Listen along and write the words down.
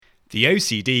The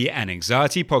OCD and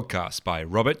Anxiety Podcast by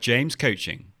Robert James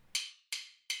Coaching.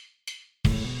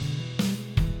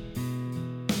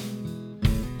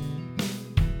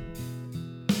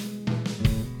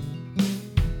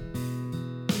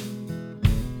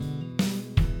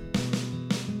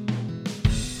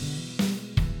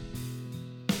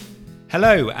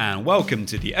 Hello and welcome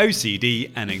to the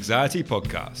OCD and Anxiety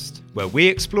Podcast, where we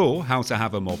explore how to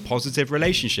have a more positive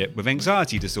relationship with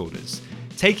anxiety disorders,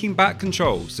 taking back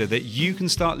control so that you can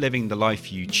start living the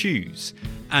life you choose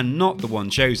and not the one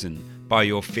chosen by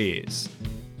your fears.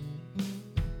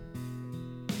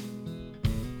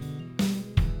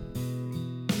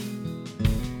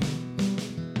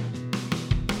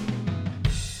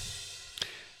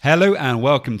 Hello and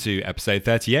welcome to episode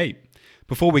 38.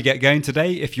 Before we get going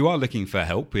today, if you are looking for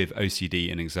help with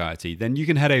OCD and anxiety, then you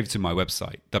can head over to my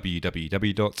website,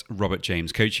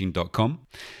 www.robertjamescoaching.com.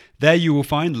 There you will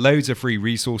find loads of free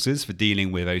resources for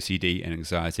dealing with OCD and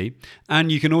anxiety.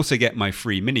 And you can also get my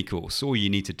free mini course. All you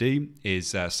need to do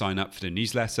is sign up for the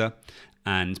newsletter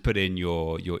and put in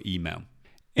your email.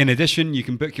 In addition, you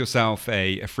can book yourself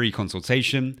a free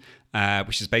consultation,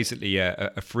 which is basically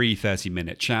a free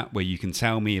 30-minute chat where you can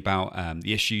tell me about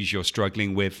the issues you're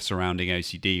struggling with surrounding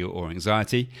OCD or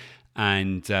anxiety,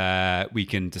 and we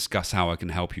can discuss how I can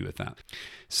help you with that.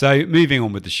 So moving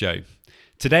on with the show.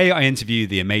 Today I interview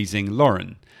the amazing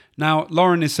Lauren. Now,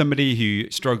 Lauren is somebody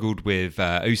who struggled with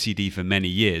OCD for many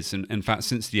years, and in fact,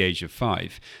 since the age of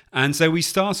 5. And so we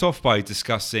start off by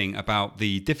discussing about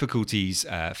the difficulties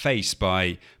faced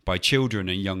by children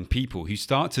and young people who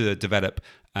start to develop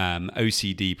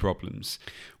OCD problems.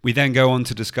 We then go on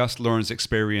to discuss Lauren's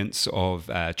experience of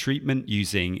treatment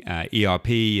using ERP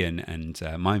and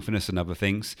mindfulness and other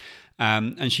things.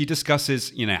 And she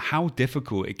discusses, how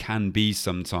difficult it can be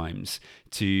sometimes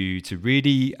to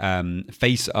really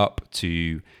face up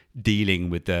to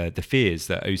dealing with the fears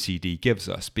that OCD gives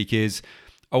us, because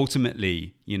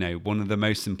ultimately, one of the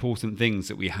most important things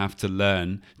that we have to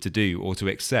learn to do or to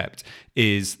accept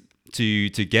is to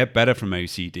get better from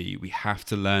OCD. We have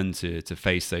to learn to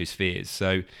face those fears.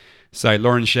 So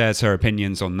Lauren shares her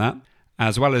opinions on that,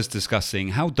 as well as discussing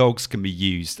how dogs can be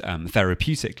used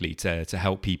therapeutically to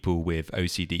help people with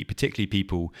OCD, particularly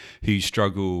people who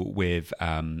struggle with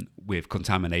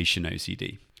contamination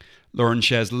OCD. Lauren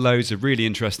shares loads of really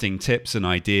interesting tips and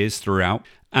ideas throughout,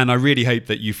 and I really hope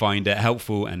that you find it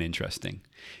helpful and interesting.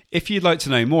 If you'd like to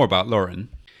know more about Lauren,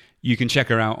 you can check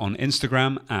her out on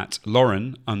Instagram at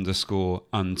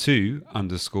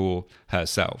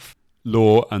Lauren_unto_herself.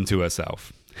 Law unto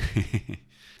herself.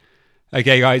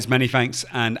 Okay, guys, many thanks.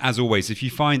 And as always, if you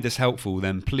find this helpful,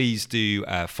 then please do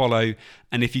follow.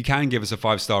 And if you can give us a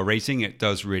 5-star rating, it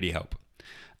does really help.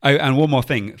 Oh, and one more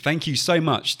thing. Thank you so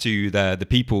much to the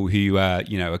people who are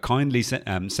kindly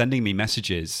sending me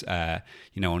messages, on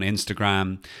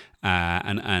Instagram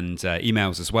and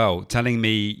emails as well, telling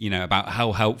me, about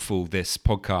how helpful this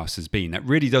podcast has been. That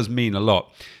really does mean a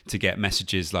lot to get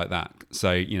messages like that.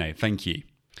 So, thank you.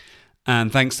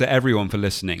 And thanks to everyone for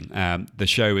listening. The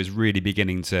show is really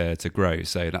beginning to grow,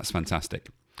 so that's fantastic.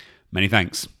 Many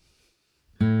thanks.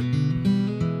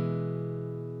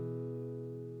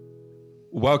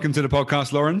 Welcome to the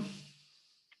podcast, Lauren.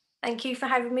 Thank you for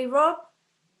having me, Rob.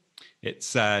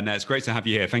 It's great to have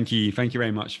you here. Thank you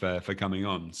very much for coming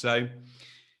on. So,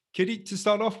 to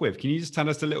start off with, can you just tell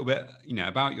us a little bit,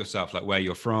 about yourself, like where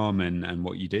you're from and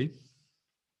what you do?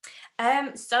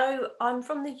 So I'm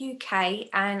from the UK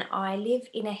and I live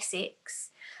in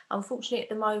Essex. Unfortunately, at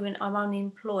the moment, I'm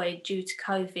unemployed due to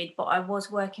COVID, but I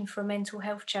was working for a mental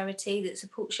health charity that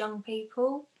supports young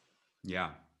people.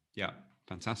 Yeah,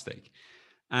 fantastic.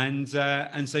 And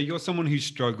so you're someone who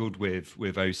struggled with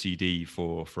OCD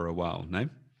for a while, no?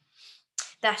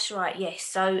 That's right, yes.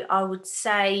 So I would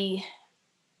say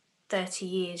 30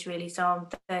 years, really. So I'm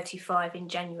 35 in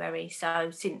January. So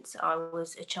since I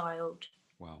was a child.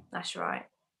 Wow. That's right.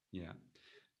 Yeah.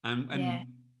 And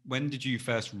when did you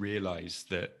first realize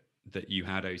that you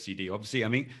had OCD? Obviously, I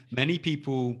mean, many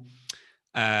people,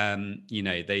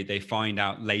 they find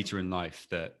out later in life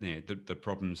that the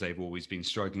problems they've always been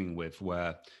struggling with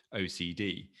were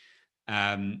OCD.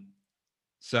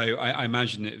 So I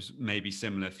imagine it was maybe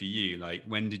similar for you. Like,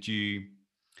 when did you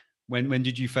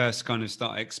first kind of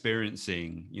start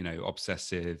experiencing,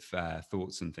 obsessive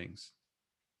thoughts and things?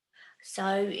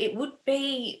 So it would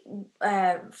be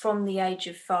from the age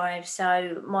of 5.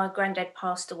 So my granddad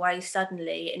passed away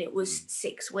suddenly, and it was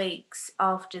 6 weeks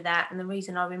after that. And the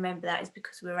reason I remember that is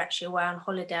because we were actually away on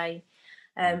holiday.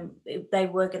 They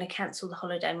were going to cancel the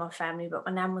holiday, my family, but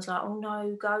my nan was like, "Oh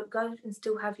no, go and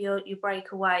still have your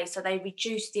break away." So they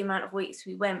reduced the amount of weeks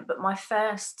we went. But my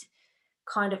first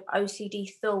kind of OCD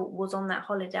thought was on that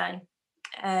holiday.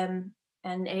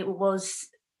 And it was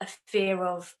a fear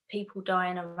of people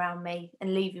dying around me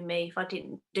and leaving me if I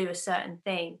didn't do a certain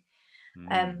thing.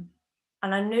 Mm. Um,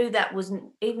 and I knew that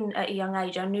wasn't, even at a young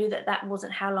age, I knew that that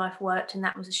wasn't how life worked, and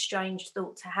that was a strange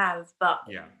thought to have. But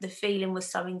Yeah. the feeling was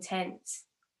so intense.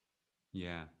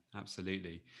 Yeah,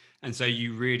 absolutely. And so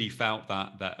you really felt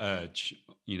that urge,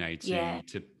 Yeah,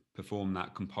 to perform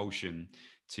that compulsion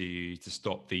to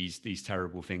stop these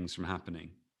terrible things from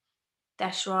happening.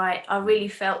 that's right. I Yeah. really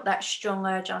felt that strong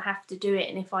urge. I have to do it.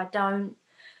 And if I don't,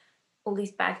 all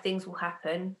these bad things will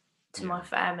happen to Yeah. my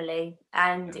family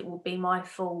and Yeah. it will be my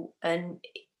fault. And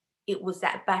it was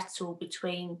that battle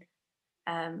between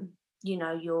um,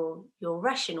 your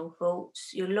rational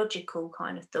thoughts, your logical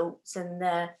kind of thoughts, and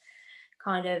the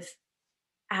kind of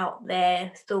out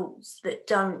there thoughts that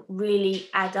don't really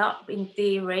add up in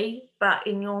theory, but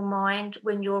in your mind,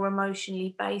 when you're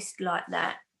emotionally based like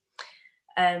that,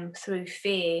 through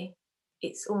fear,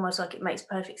 it's almost like it makes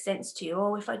perfect sense to you.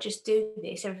 Oh, if I just do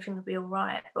this, everything will be all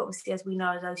right. But obviously, as we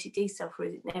know, as OCD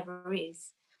sufferers, it never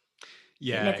is.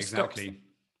 It Yeah, never stops. exactly.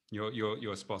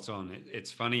 You're spot on.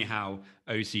 It's funny how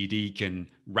OCD can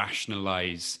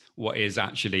rationalize what is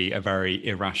actually a very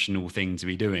irrational thing to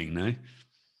be doing, no?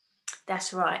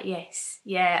 That's right. Yes.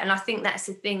 Yeah. And I think that's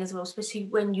the thing as well, especially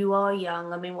when you are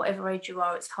young. I mean, whatever age you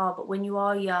are, it's hard. But when you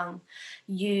are young,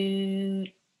 you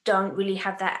don't really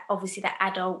have that, obviously, that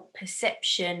adult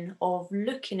perception of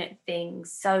looking at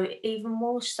things. So even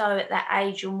more so at that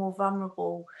age, you're more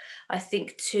vulnerable, I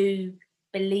think, to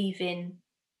believing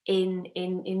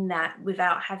in that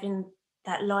without having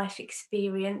that life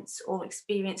experience or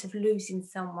experience of losing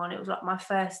someone. It was like my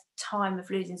first time of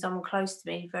losing someone close to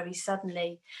me very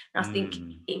suddenly. And I think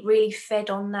Mm, it really fed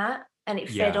on that, and it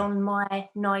fed yeah, on my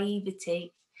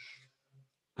naivety.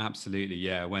 absolutely.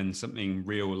 Yeah, when something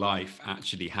real life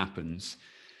actually happens,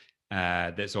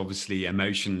 that's obviously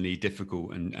emotionally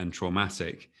difficult and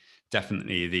traumatic.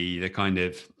 Definitely, the kind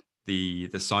of the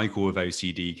cycle of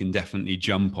OCD can definitely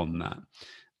jump on that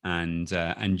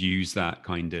and use that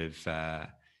kind of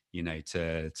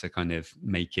to kind of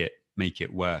make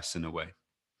it worse in a way.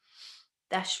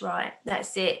 That's right.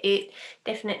 That's it. It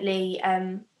definitely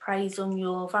preys on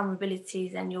your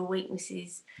vulnerabilities and your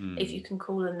weaknesses, if you Mm, can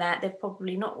call them that. They're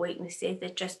probably not weaknesses, they're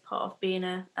just part of being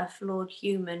a flawed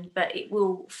human, but it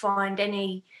will find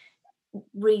any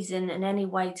reason and any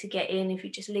way to get in. If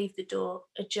you just leave the door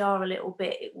ajar a little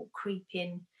bit, it will creep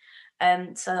in.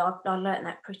 So I learned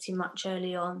that pretty much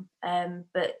early on.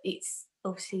 But it's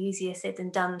obviously easier said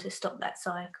than done to stop that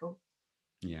cycle.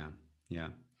 yeah, yeah.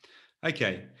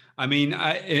 Okay. I mean,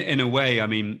 in a way, I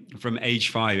mean, from age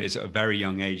 5, it's a very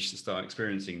young age to start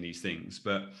experiencing these things.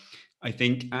 But I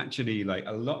think actually, like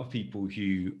a lot of people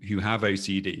who have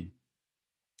OCD,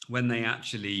 when they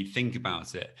actually think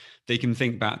about it, they can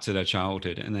think back to their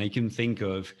childhood and they can think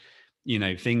of,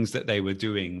 things that they were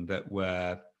doing that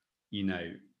were,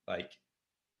 like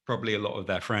probably a lot of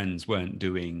their friends weren't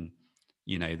doing,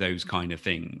 those kind of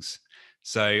things.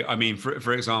 So, I mean,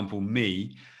 for example,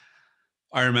 me,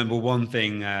 I remember one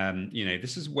thing,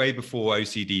 this is way before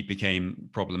OCD became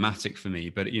problematic for me,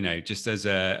 but, just as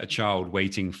a child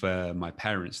waiting for my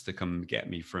parents to come get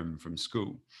me from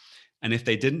school. And if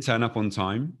they didn't turn up on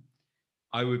time,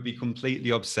 I would be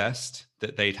completely obsessed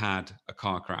that they'd had a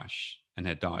car crash and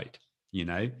had died, you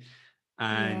know?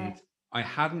 Yeah, And I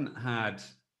hadn't had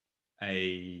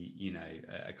a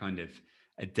kind of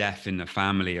a death in the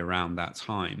family around that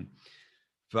time.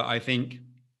 But I think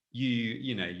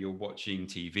you're watching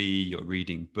TV, you're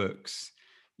reading books,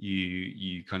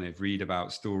 you kind of read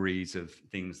about stories of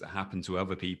things that happen to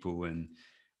other people. And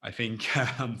I think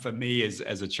for me as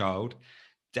a child,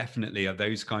 definitely are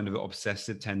those kind of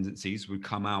obsessive tendencies would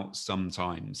come out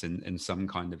sometimes in some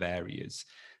kind of areas.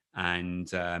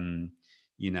 And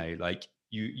like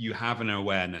you have an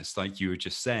awareness, like you were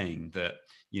just saying, that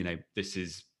this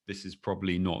is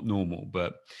probably not normal,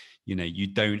 but you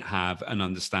don't have an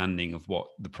understanding of what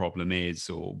the problem is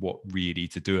or what really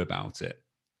to do about it.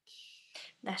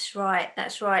 that's right.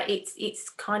 That's right. It's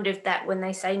kind of that when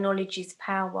they say knowledge is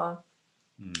power,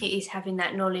 it Mm, is having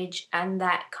that knowledge and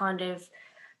that kind of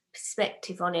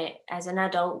perspective on it as an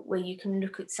adult, where you can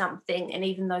look at something, and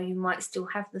even though you might still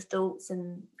have the thoughts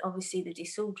and obviously the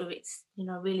disorder, it's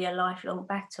really a lifelong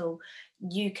battle.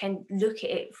 You can look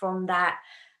at it from that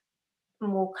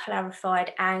more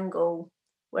clarified angle.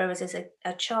 Whereas as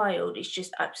a child, it's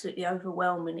just absolutely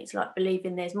overwhelming. It's like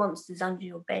believing there's monsters under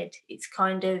your bed. It's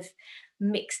kind of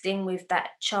mixed in with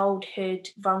that childhood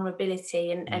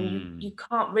vulnerability, and you mm.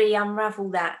 can't really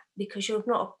unravel that because you're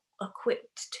not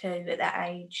equipped to at that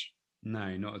age.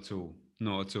 No, not at all.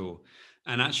 Not at all.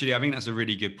 And actually, I think that's a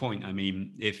really good point. I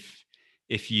mean, if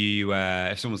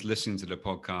someone's listening to the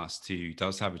podcast who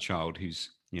does have a child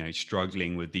who's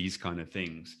struggling with these kind of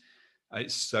things,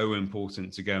 it's so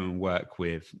important to go and work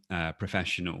with a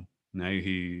professional,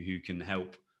 who can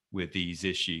help with these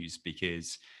issues,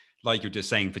 because, like you're just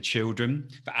saying, for children,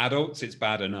 for adults, it's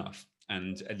bad enough.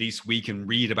 And at least we can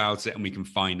read about it and we can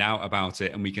find out about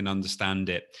it and we can understand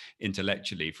it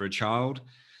intellectually. For a child,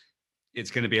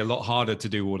 it's going to be a lot harder to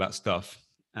do all that stuff.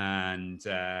 And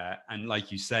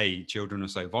like you say, children are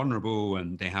so vulnerable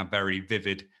and they have very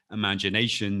vivid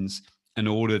imaginations, and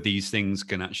all of these things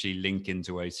can actually link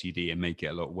into OCD and make it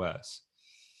a lot worse.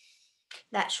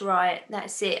 That's right.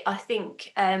 That's it. I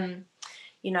think,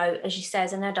 as you say,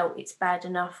 as an adult, it's bad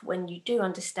enough when you do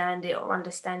understand it or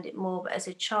understand it more. But as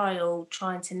a child,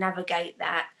 trying to navigate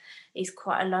that is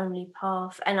quite a lonely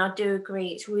path. And I do agree,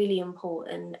 it's really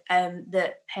important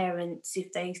that parents,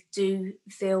 if they do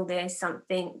feel there's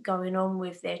something going on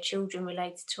with their children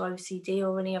related to OCD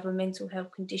or any other mental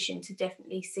health condition, to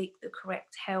definitely seek the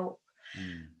correct help.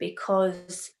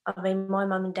 Because I mean, my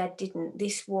mum and dad didn't.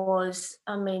 This was,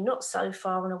 I mean, not so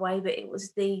far and away, but it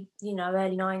was the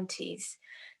early 90s,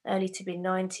 early to mid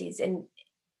 90s, and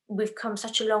we've come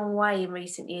such a long way in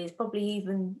recent years. Probably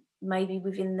even maybe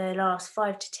within the last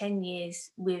 5 to 10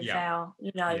 years with Yeah, our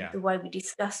yeah, the way we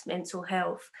discuss mental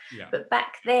health. yeah. But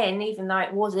back then, even though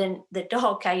it wasn't the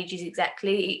dark ages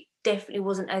exactly, it definitely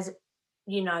wasn't as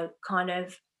kind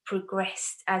of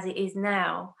progressed as it is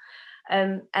now.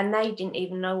 And they didn't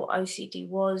even know what OCD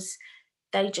was.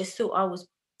 They just thought I was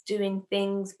doing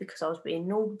things because I was being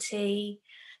naughty.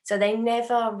 So they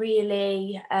never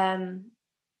really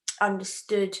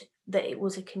understood that it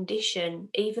was a condition,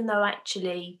 even though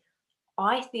actually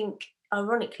I think,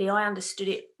 ironically, I understood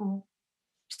it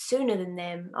sooner than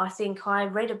them. I think I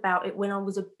read about it when I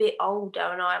was a bit older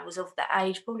and I was of that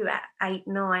age, probably about 8,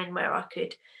 9, where I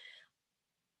could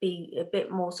be a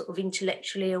bit more sort of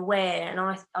intellectually aware. And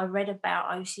I read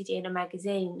about OCD in a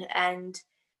magazine and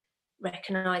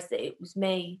recognised that it was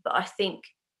me. But I think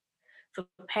for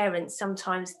parents,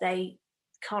 sometimes they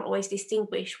can't always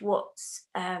distinguish what's,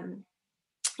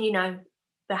 you know,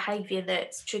 behaviour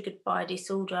that's triggered by a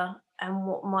disorder and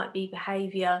what might be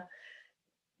behaviour,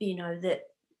 that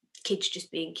kids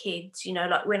just being kids.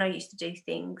 Like when I used to do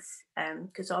things,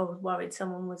 because I was worried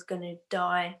someone was going to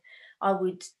die, I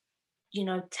would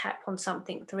tap on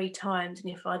something 3 times. And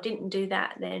if I didn't do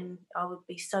that, then I would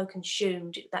be so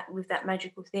consumed that with that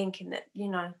magical thinking that,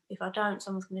 if I don't,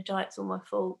 someone's going to die, it's all my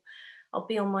fault. I'll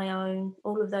be on my own,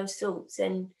 all of those thoughts.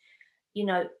 And,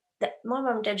 that my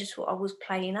mum and dad just thought I was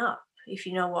playing up, if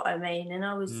you know what I mean. And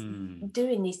I was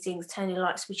doing these things, turning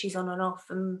light switches on and off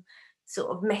and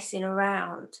sort of messing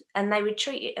around. And they would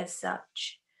treat it as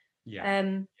such. Yeah,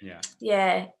 Um, yeah.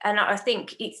 yeah. And I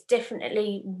think it's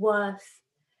definitely worth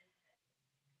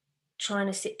trying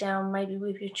to sit down maybe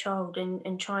with your child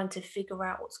and trying to figure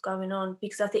out what's going on,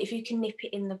 because I think if you can nip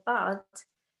it in the bud,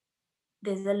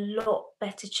 there's a lot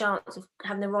better chance of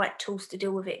having the right tools to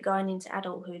deal with it going into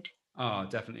adulthood. Oh,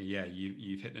 definitely. Yeah,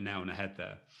 you've hit the nail on the head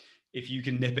there. If you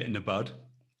can nip it in the bud,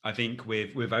 I think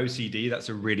with OCD, that's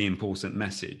a really important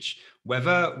message.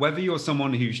 Whether you're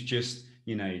someone who's just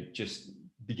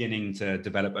beginning to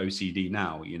develop OCD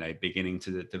now, beginning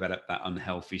to develop that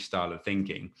unhealthy style of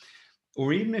thinking,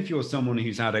 or even if you're someone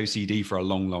who's had OCD for a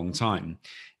long, long time,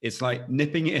 it's like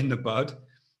nipping it in the bud.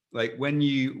 Like when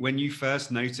you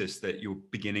first notice that you're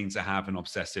beginning to have an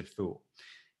obsessive thought,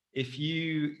 if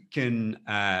you can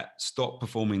stop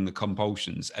performing the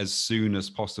compulsions as soon as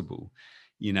possible,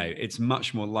 it's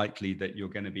much more likely that you're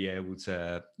going to be able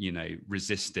to,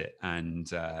 resist it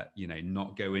and,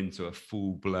 not go into a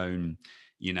full blown,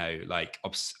 like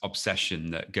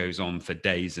obsession that goes on for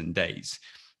days and days.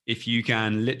 If you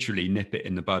can literally nip it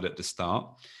in the bud at the start,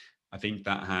 I think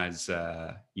that has,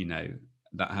 that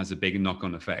has a big knock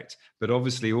on effect. But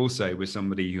obviously, also with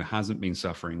somebody who hasn't been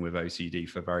suffering with OCD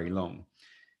for very long,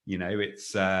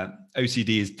 it's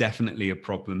OCD is definitely a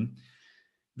problem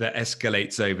that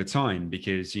escalates over time,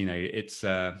 because it's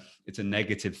a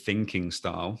negative thinking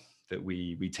style that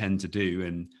we tend to do,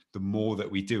 and the more that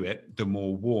we do it, the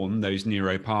more worn those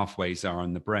neuro pathways are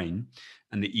in the brain,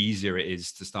 and the easier it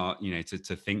is to start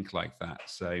to think like that.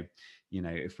 So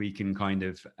if we can kind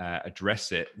of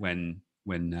address it when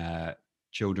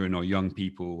children or young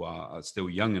people are still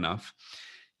young enough,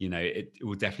 it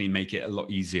will definitely make it a lot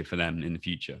easier for them in the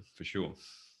future, for sure.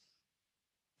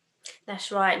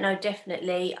 That's right. No,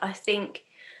 definitely. I think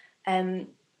um,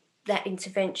 that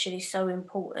intervention is so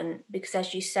important because,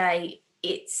 as you say,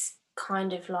 it's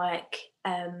kind of like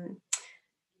the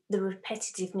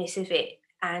repetitiveness of it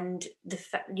and the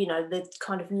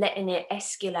kind of letting it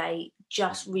escalate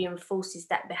just reinforces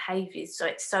that behavior. So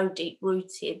it's so deep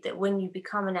rooted that when you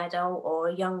become an adult or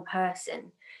a young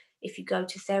person, if you go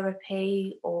to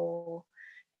therapy, or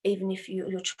even if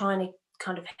you're trying to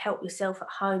kind of help yourself at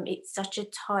home, it's such a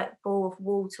tight ball of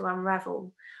wool to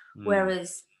unravel. Mm,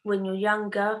 Whereas when you're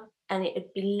younger and it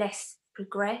would be less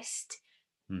progressed,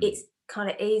 mm, it's kind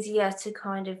of easier to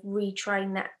kind of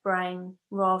retrain that brain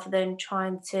rather than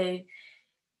trying to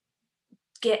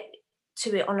get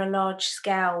to it on a large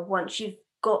scale once you've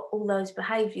got all those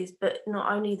behaviors. But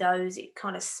not only those, it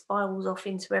kind of spirals off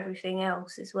into everything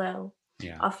else as well.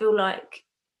 yeah. I feel like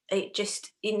it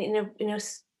just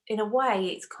in a way,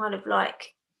 it's kind of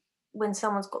like when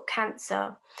someone's got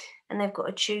cancer and they've got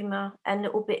a tumor and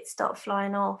little bits start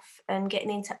flying off and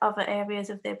getting into other areas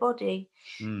of their body,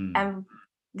 Mm, and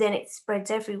then it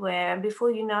spreads everywhere, and before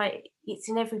you know it, it's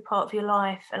in every part of your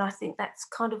life. And I think that's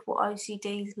kind of what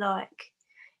OCD is like,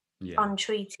 yeah.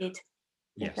 untreated,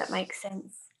 if that Yes. makes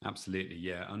sense. Absolutely,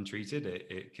 yeah. Untreated,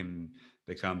 it can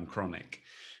become chronic,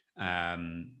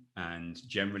 and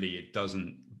generally, it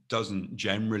doesn't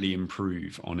generally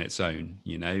improve on its own.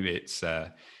 You know, it's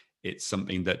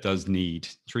something that does need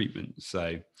treatment.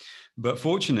 So, but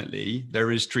fortunately,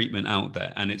 there is treatment out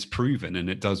there, and it's proven, and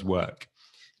it does work.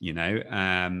 You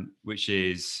know, which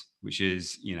is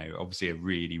obviously a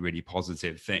really really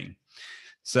positive thing.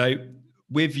 So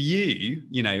with you,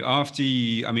 after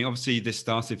I mean, obviously this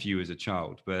started for you as a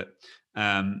child, but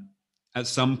um, at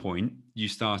some point you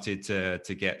started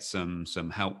to get some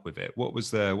help with it. What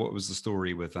was the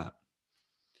story with that?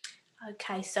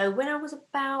 Okay, so when I was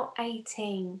about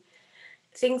 18,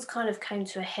 things kind of came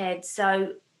to a head.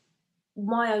 So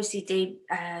my OCD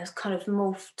kind of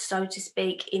morphed, so to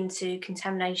speak, into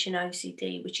contamination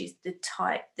OCD, which is the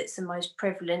type that's the most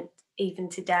prevalent even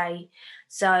today.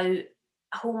 So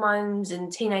hormones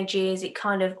and teenage years, it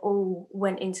kind of all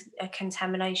went into a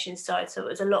contamination side. So it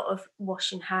was a lot of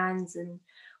washing hands and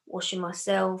washing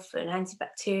myself and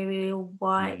antibacterial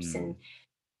wipes Mm, and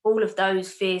all of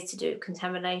those fears to do with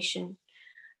contamination.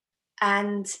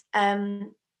 And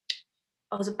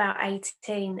I was about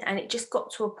 18, and it just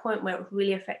got to a point where it was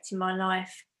really affecting my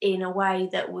life in a way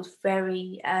that was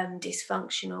very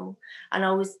dysfunctional. And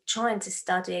I was trying to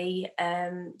study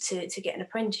to get an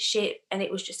apprenticeship, and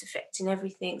it was just affecting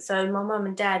everything. So my mum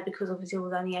and dad, because obviously I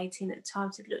was only 18 at the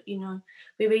time, said, look,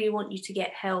 we really want you to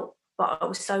get help. But I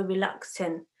was so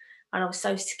reluctant, and I was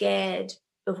so scared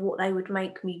of what they would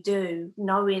make me do,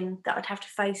 knowing that I'd have to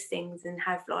face things and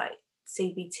have like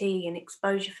CBT and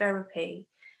exposure therapy.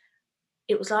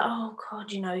 It was like, oh God,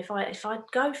 if I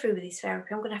go through with this therapy,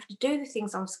 I'm going to have to do the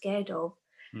things I'm scared of.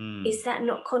 mm. Is that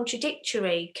not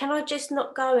contradictory? Can I just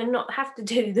not go and not have to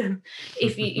do them?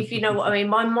 If you know what I mean.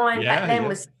 My mind back Yeah, then yeah.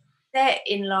 was set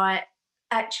in like,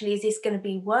 actually, is this going to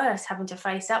be worse having to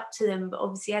face up to them? But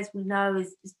obviously, as we know,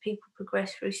 as people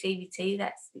progress through CBT,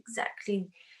 that's exactly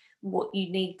what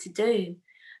you need to do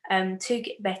to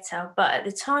get better. But at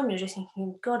the time, you're just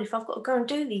thinking, God, if I've got to go and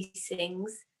do these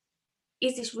things,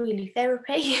 is this really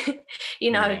therapy? you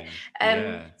know. Yeah,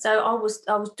 yeah. So I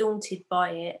was daunted by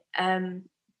it,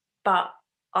 but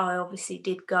I obviously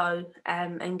did go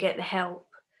and get the help.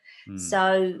 Mm,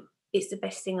 So it's the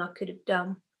best thing I could have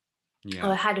done. I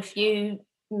yeah. had a few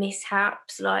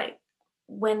mishaps, like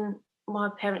when my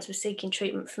parents were seeking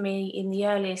treatment for me in the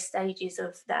earlier stages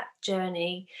of that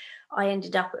journey. I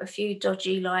ended up at a few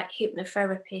dodgy, like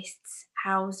hypnotherapists'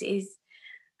 houses.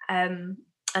 Um,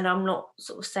 and I'm not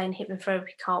sort of saying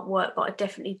hypnotherapy can't work, but I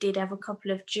definitely did have a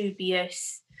couple of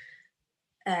dubious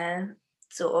uh,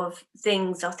 sort of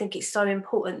things. I think it's so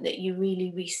important that you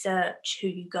really research who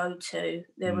you go to.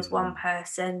 There was one Mm,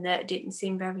 person that didn't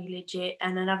seem very legit,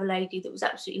 and another lady that was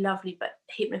absolutely lovely, but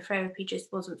hypnotherapy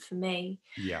just wasn't for me.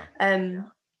 yeah.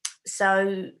 Um,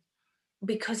 so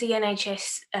because the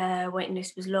NHS waiting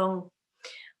list was long,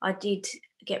 I did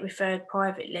get referred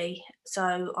privately.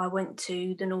 So I went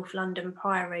to the North London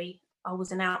Priory. I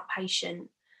was an outpatient,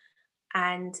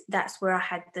 and that's where I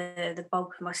had the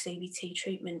bulk of my CBT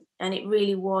treatment. And it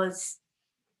really was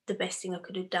the best thing I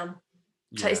could have done.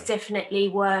 So it's Yeah. definitely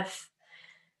worth,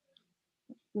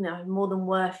 more than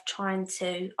worth trying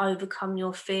to overcome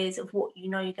your fears of what you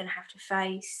know you're going to have to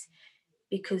face,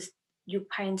 because you're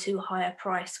paying too high a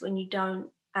price when you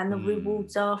don't. And the Mm,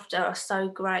 rewards after are so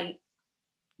great.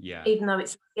 yeah. Even though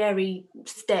it's a scary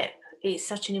step, it's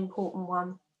such an important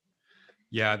one.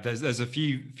 Yeah, there's a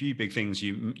few big things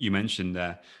you mentioned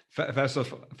there. First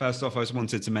off, I just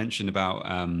wanted to mention about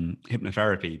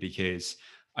hypnotherapy, because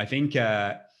I think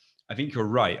I think you're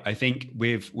right. I think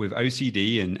with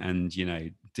OCD and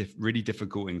really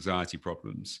difficult anxiety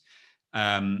problems,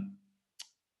 um,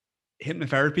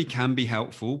 hypnotherapy can be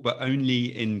helpful, but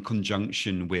only in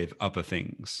conjunction with other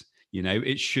things.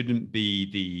 It shouldn't be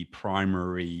the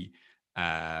primary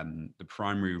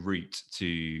route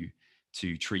to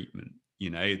treatment.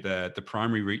 The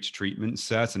primary route to treatment,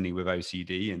 certainly with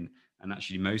OCD and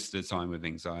actually most of the time with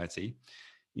anxiety,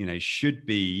 should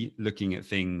be looking at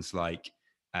things like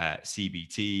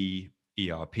CBT,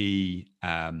 ERP,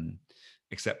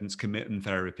 acceptance commitment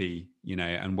therapy,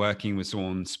 and working with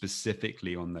someone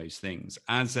specifically on those things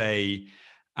as a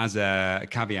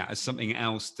caveat, as something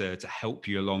else to help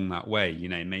you along that way,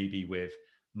 maybe with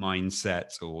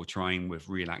mindset or trying with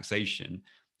relaxation.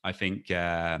 I think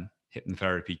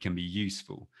hypnotherapy can be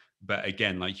useful. But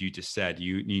again, like you just said,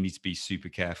 you need to be super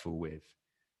careful with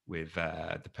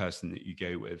the person that you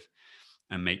go with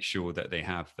and make sure that they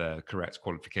have the correct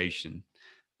qualification.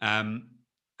 Um,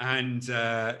 and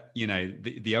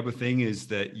the other thing is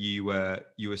that you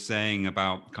were saying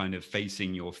about kind of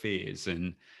facing your fears,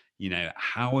 and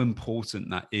how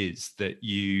important that is, that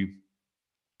you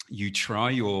try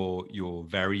your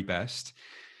very best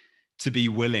to be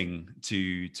willing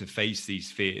to face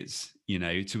these fears,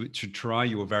 to try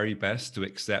your very best to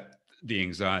accept the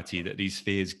anxiety that these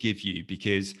fears give you,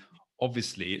 because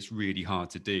obviously it's really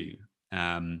hard to do.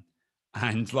 um,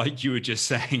 and like you were just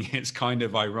saying, it's kind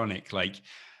of ironic. Like,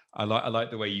 I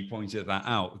like the way you pointed that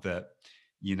out, that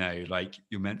like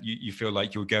you feel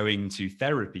like you're going to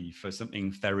therapy for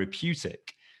something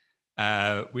therapeutic,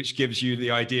 which gives you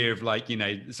the idea of, like,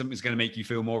 something's going to make you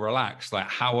feel more relaxed. Like,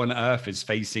 how on earth is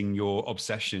facing your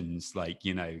obsessions, like,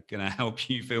 going to help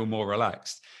you feel more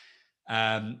relaxed?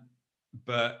 Um,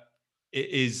 but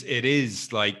it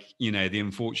is like, the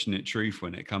unfortunate truth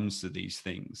when it comes to these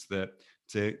things, that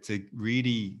to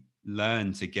really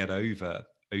learn to get over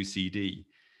OCD,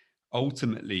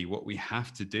 ultimately what we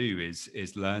have to do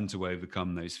is learn to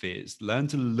overcome those fears, learn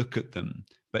to look at them,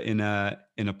 but in a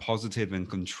positive and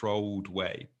controlled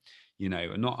way.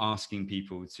 And not asking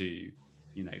people to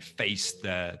face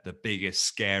the biggest,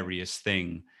 scariest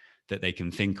thing that they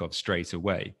can think of straight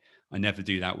away. I never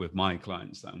do that with my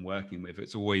clients that I'm working with.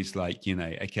 It's always like,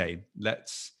 okay,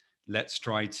 let's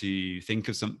try to think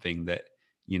of something that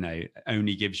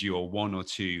only gives you a 1 or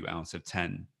 2 out of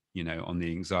 10 on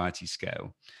the anxiety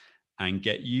scale, and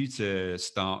get you to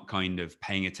start kind of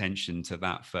paying attention to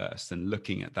that first, and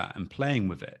looking at that and playing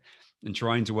with it and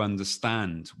trying to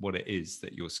understand what it is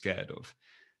that you're scared of.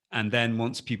 And then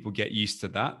once people get used to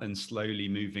that, then slowly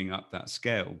moving up that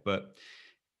scale. But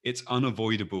it's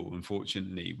unavoidable,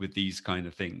 unfortunately, with these kind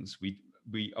of things.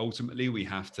 We ultimately we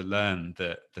have to learn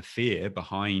that the fear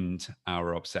behind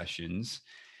our obsessions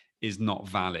is not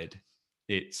valid.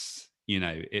 It's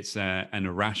an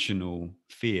irrational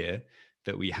fear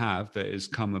that we have, that has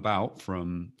come about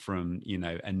from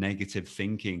a negative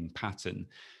thinking pattern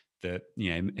that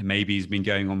maybe has been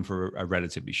going on for a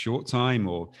relatively short time,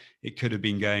 or it could have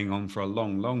been going on for a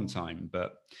long time.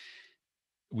 But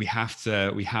we have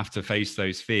to face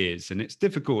those fears, and it's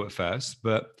difficult at first,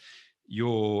 but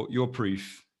you're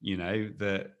proof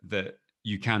that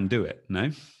you can do it.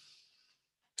 No.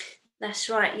 That's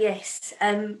right, yes.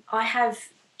 I have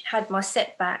had my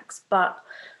setbacks, but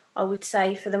I would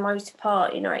say for the most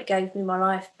part, it gave me my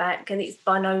life back, and it's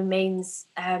by no means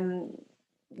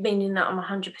meaning that I'm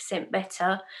 100%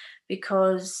 better,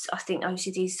 because I think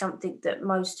OCD is something that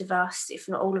most of us, if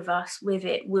not all of us, with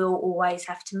it will always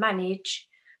have to manage.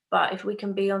 But if we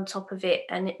can be on top of it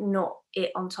and not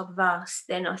it on top of us,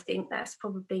 then I think that's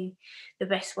probably the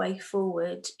best way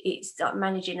forward. It's like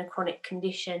managing a chronic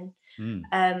condition. Mm.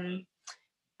 Um,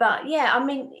 but yeah, I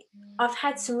mean, I've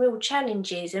had some real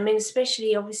challenges. I mean,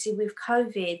 especially obviously with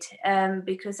COVID,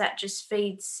 because that just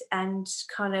feeds and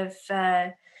kind of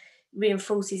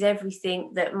reinforces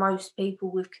everything that most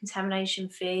people with contamination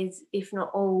fears, if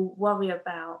not all, worry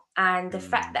about. And the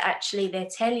fact Mm. that actually they're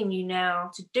telling you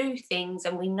now to do things,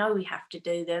 and we know we have to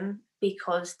do them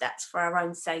because that's for our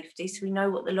own safety. So we know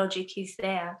what the logic is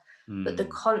there. But the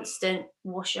Mm. constant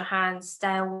wash your hands,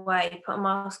 stay away, put a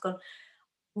mask on,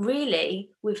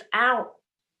 really, without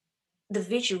the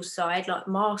visual side, like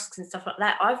masks and stuff like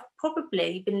that, I've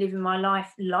probably been living my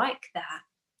life like that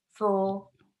for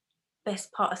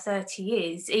best part of 30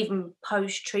 years, even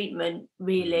post treatment,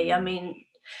 really. I Mm. mean,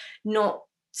 not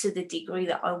to the degree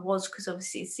that I was, because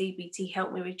obviously CBT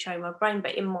helped me retrain my brain,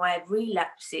 but in my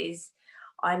relapses,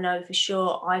 I know for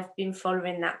sure I've been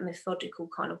following that methodical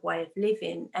kind of way of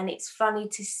living. And it's funny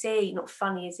to see, not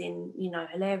funny as in,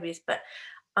 hilarious, but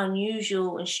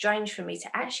unusual and strange for me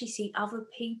to actually see other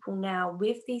people now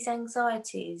with these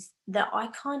anxieties that I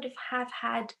kind of have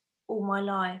had all my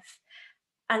life.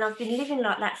 and I've been living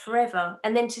like that forever.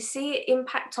 And then to see it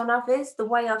impact on others, the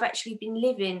way I've actually been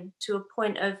living to a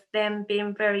point of them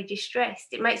being very distressed,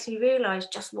 it makes me realise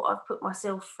just what I've put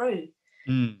myself through.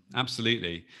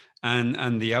 Absolutely.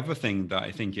 And the other thing that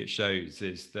I think it shows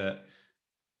is that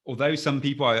although some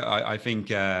people, I think,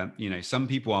 some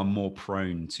people are more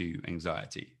prone to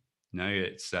anxiety.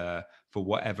 It's for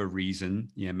whatever reason.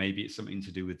 Maybe it's something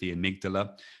to do with the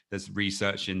amygdala. There's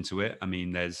research into it. I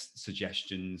mean, there's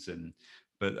suggestions,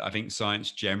 but I think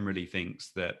science generally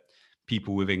thinks that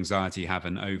people with anxiety have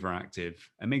an overactive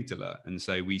amygdala, and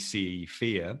so we see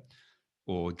fear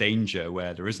or danger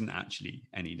where there isn't actually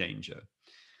any danger.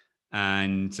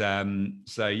 And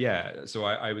so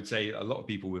I would say a lot of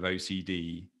people with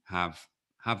OCD have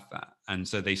that, and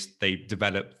so they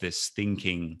develop this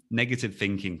negative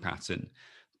thinking pattern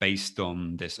based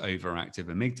on this overactive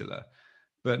amygdala.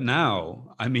 But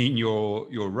now, I mean,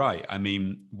 you're right. I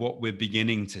mean, what we're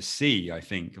beginning to see, I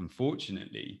think,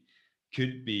 unfortunately,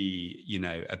 could be,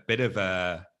 a bit of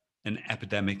an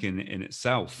epidemic in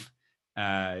itself,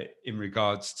 in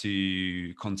regards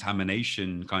to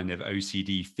contamination kind of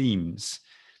OCD themes,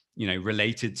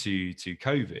 related to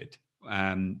COVID,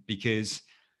 because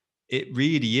it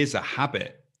really is a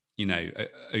habit,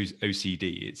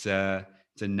 OCD. It's a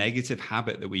negative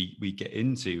habit that we get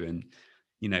into, and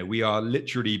we are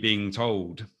literally being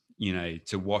told,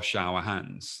 to wash our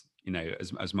hands,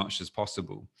 as much as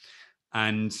possible.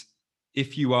 And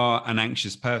if you are an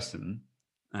anxious person,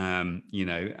 and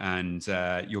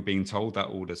you're being told that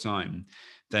all the time,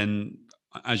 then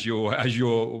as you're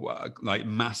like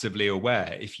massively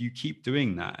aware, if you keep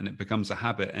doing that and it becomes a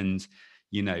habit, and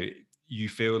you know you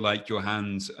feel like your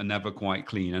hands are never quite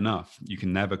clean enough, you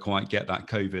can never quite get that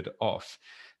COVID off,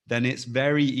 then it's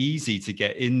very easy to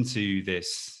get into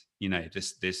this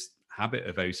habit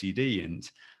of OCD.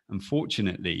 And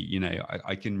unfortunately,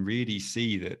 I can really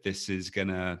see that this is going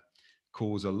to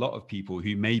cause a lot of people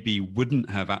who maybe wouldn't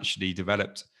have actually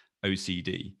developed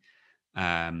OCD,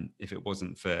 if it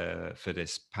wasn't for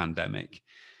this pandemic.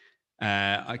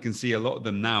 I can see a lot of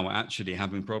them now actually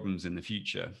having problems in the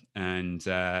future, and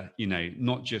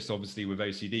not just obviously with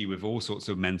OCD, with all sorts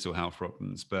of mental health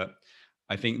problems, but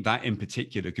I think that in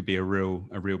particular could be a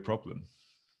real problem.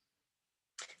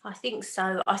 I think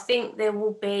so. I think there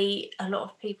will be a lot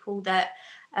of people that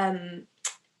um,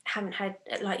 haven't had,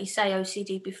 like you say,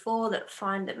 OCD before, that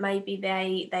find that maybe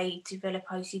they develop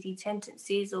OCD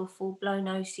tendencies or full blown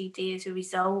OCD as a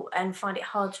result, and find it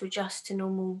hard to adjust to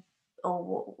normal,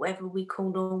 or whatever we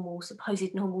call normal,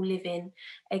 supposed normal living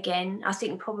again. I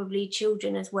think probably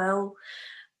children as well,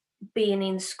 being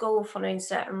in school, following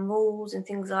certain rules and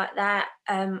things like that.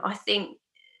 I think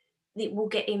it will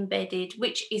get embedded,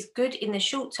 which is good in the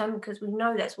short term because we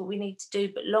know that's what we need to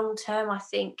do. But long term, I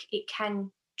think it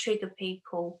can trigger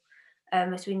people.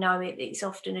 As we know, it's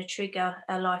often a trigger,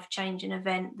 a life changing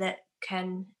event that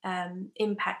can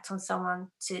impact on someone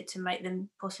to make them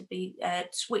possibly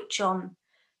switch on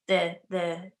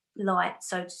the light,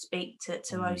 so to speak, to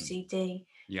Mm, OCD.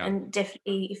 yeah, And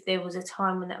definitely, if there was a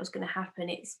time when that was going to happen,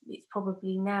 it's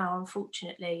probably now,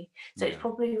 unfortunately. So it's yeah,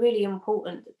 probably really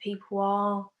important that people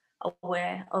are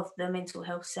aware of the mental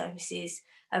health services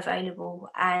available,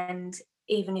 and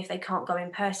even if they can't go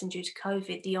in person due to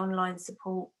COVID, the online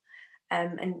support,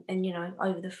 and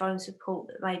over the phone support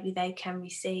that maybe they can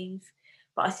receive.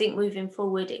 But I think moving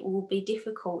forward it will be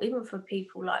difficult even for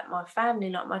people like my family,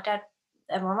 like my dad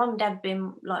and my mum and dad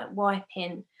been like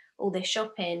wiping all their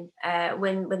shopping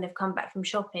when they've come back from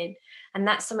shopping, and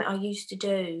that's something I used to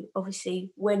do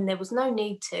obviously when there was no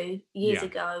need to, years yeah,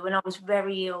 ago when I was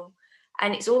very ill.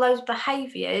 And it's all those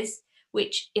behaviours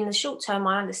which in the short term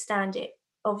I understand it,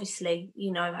 obviously,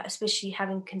 especially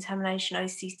having contamination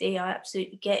OCD, I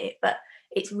absolutely get it. But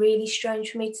it's really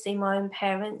strange for me to see my own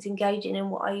parents engaging in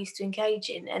what I used to engage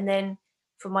in. And then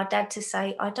for my dad to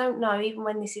say, I don't know, even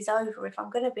when this is over, if I'm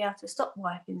going to be able to stop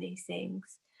wiping these things.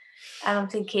 And I'm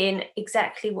thinking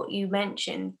exactly what you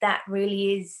mentioned. That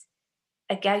really is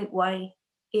a gateway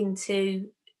into,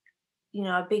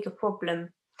 a bigger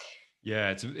problem.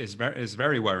 yeah. It's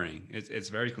very worrying. It's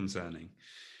very concerning.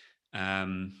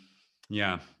 Um,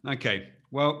 yeah. Okay.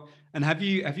 Well, and have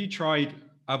you tried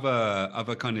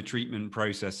other kind of treatment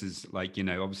processes? Like,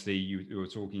 obviously you were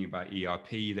talking about ERP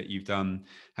that you've done.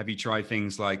 Have you tried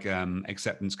things like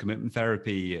acceptance commitment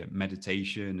therapy,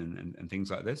 meditation, and things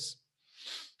like this?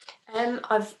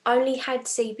 I've only had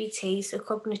CBT, so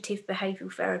cognitive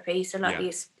behavioural therapy, so like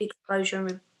Yeah. the exposure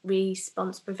and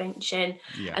response prevention,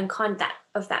 Yeah. and kind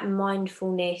of that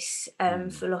mindfulness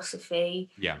Mm. philosophy.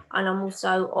 Yeah. And I'm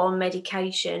also on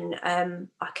medication.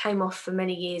 I came off for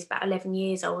many years, about 11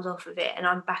 years I was off of it, and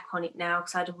I'm back on it now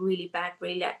because I had a really bad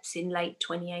relapse in late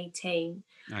 2018.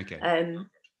 Okay. Um,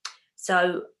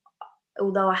 so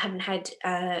although I haven't had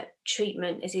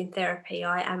treatment as in therapy,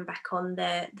 I am back on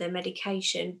the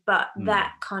medication. But Mm.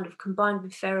 that kind of combined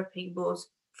with therapy was,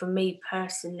 for me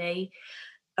personally,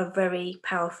 a very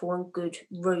powerful and good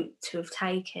route to have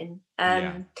taken.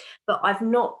 Yeah. But I've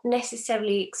not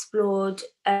necessarily explored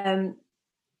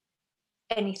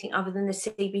anything other than the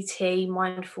CBT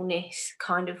mindfulness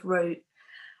kind of route.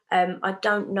 I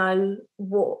don't know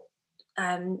what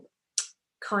um,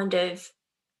 kind of,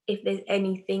 if there's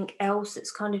anything else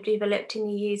that's kind of developed in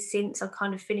the years since. I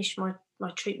kind of finished my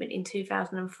treatment in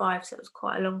 2005, so it was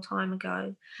quite a long time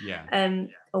ago. Yeah.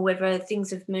 Or whether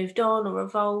things have moved on or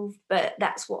evolved, but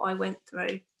that's what I went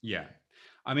through. Yeah.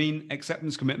 I mean,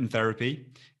 acceptance commitment therapy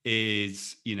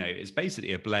is, it's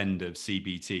basically a blend of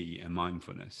CBT and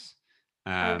mindfulness,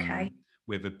 Okay.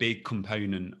 with a big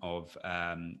component of,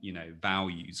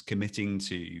 values, committing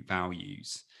to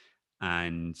values,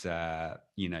 and,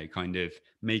 kind of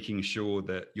making sure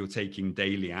that you're taking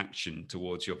daily action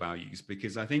towards your values.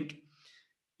 Because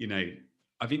you know,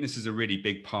 I think this is a really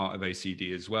big part of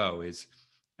OCD as well.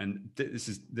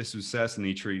 This was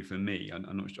certainly true for me. I'm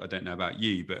not sure, I don't know about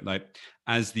you, but like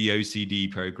as the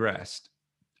OCD progressed,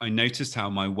 I noticed how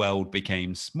my world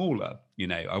became smaller.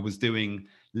 I was doing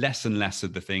less and less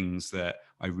of the things that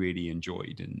I really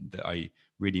enjoyed and that I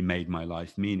really made my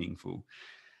life meaningful.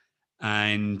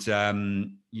 And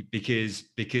because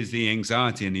the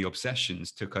anxiety and the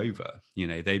obsessions took over,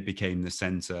 they became the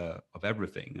center of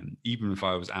everything. And even if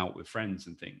I was out with friends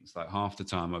and things, like half the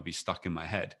time I'd be stuck in my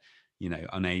head,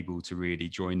 unable to really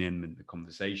join in the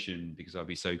conversation because I'd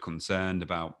be so concerned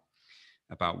about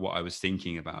what I was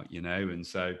thinking about. And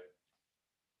so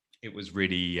it was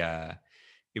really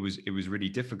it was really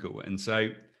difficult. And so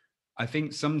I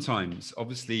think sometimes,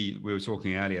 obviously we were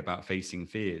talking earlier about facing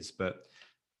fears, but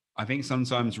I think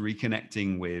sometimes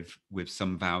reconnecting with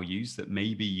some values that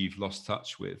maybe you've lost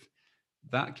touch with,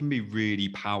 that can be really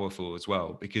powerful as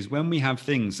well. Because when we have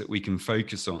things that we can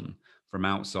focus on from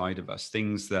outside of us,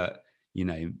 things that,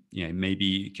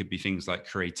 maybe it could be things like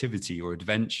creativity or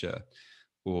adventure,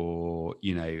 or,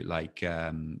 like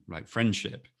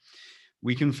friendship,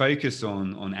 we can focus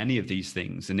on any of these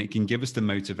things, and it can give us the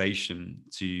motivation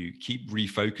to keep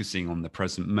refocusing on the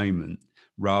present moment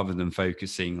rather than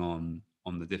focusing on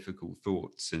the difficult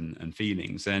thoughts and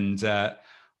feelings. And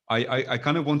I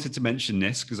kind of wanted to mention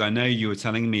this because I know you were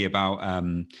telling me about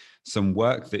some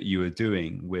work that you were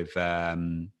doing with I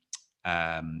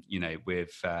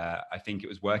think it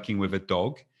was working with a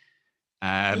dog,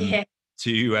 um, Yeah.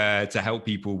 to help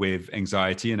people with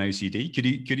anxiety and OCD.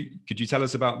 Could you tell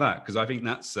us about that? Because I think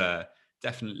that's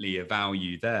definitely a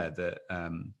value there that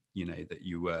that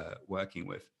you were working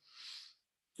with.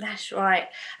 That's right.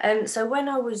 So when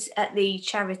I was at the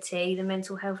charity, the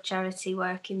mental health charity,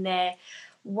 working there,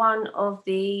 one of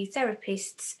the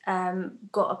therapists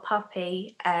got a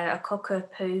puppy, a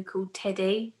cockapoo called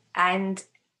Teddy, and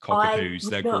I Cockapoos,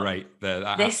 would they're not. great. They're They're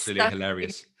absolutely so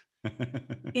hilarious.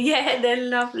 yeah, they're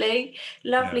lovely,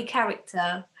 Yeah, lovely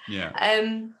character. yeah,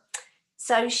 Um,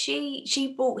 so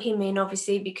she brought him in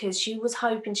obviously because she was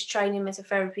hoping to train him as a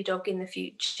therapy dog in the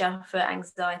future for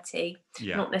anxiety,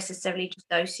 yeah. not necessarily just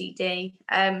OCD.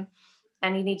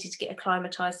 And he needed to get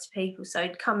acclimatized to people, so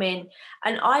he'd come in,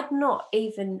 and I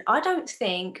don't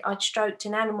think I'd stroked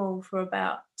an animal for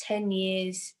about 10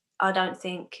 years. I don't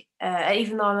think,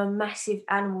 even though I'm a massive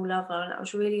animal lover, and that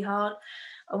was really hard.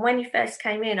 And when he first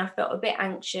came in, I felt a bit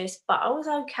anxious, but I was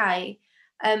okay.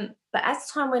 But as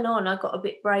time went on, I got a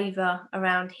bit braver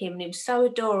around him, and he was so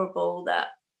adorable that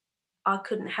I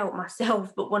couldn't help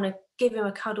myself but want to give him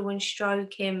a cuddle and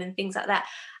stroke him and things like that.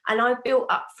 And I built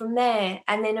up from there.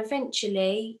 And then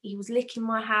eventually he was licking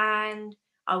my hand.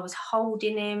 I was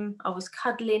holding him. I was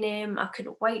cuddling him. I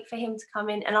couldn't wait for him to come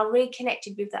in. And I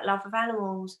reconnected with that love of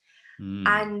animals Mm,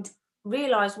 and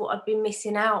realised what I'd been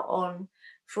missing out on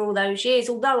for all those years.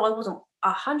 Although I wasn't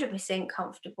 100%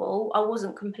 comfortable, I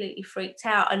wasn't completely freaked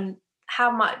out. And how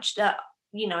much that,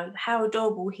 how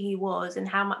adorable he was and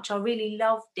how much I really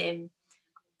loved him,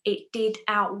 it did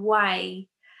outweigh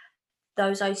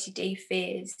those OCD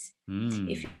fears, if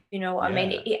mm, you know what I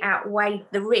mean. yeah, It outweighed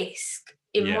the risk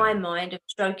in yeah, my mind of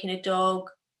stroking a dog.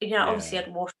 Obviously yeah,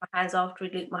 I'd wash my hands after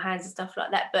he'd licked my hands and stuff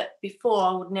like that, but before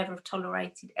I would never have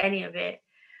tolerated any of it.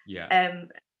 yeah. Um,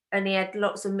 and he had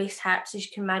lots of mishaps, as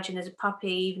you can imagine, as a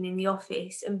puppy, even in the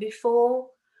office. And before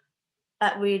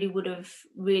that really would have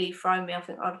really thrown me. I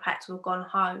think I'd have had to have gone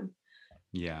home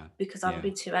Yeah. because I'd Yeah.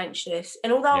 be too anxious.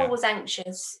 And although I Yeah. was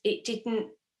anxious, it didn't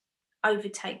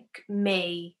overtake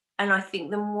me. And I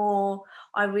think the more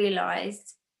I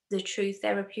realised the true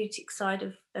therapeutic side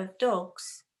of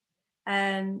dogs,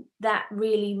 that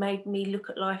really made me look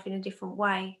at life in a different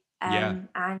way. Yeah.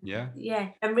 And Yeah. yeah,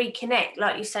 and reconnect,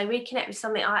 like you say, reconnect with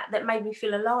something that made me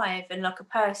feel alive and like a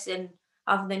person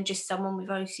other than just someone with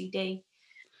OCD.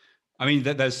 I mean,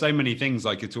 there's so many things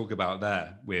I could talk about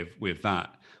there with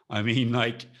that. I mean,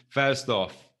 like first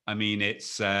off, I mean,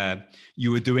 it's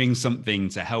you were doing something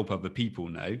to help other people,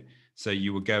 no? So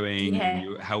you were going and Yeah, you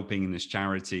were helping in this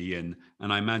charity, and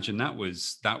I imagine that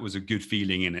was a good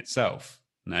feeling in itself,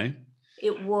 no?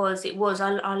 it was.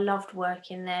 I loved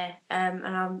working there, and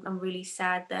I'm really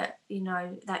sad that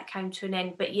that came to an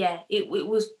end. But yeah, it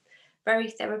was very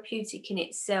therapeutic in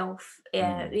itself.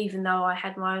 Mm. Even though I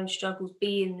had my own struggles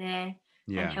being there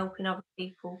and Yeah. helping other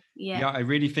people. Yeah, Yeah, I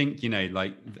really think,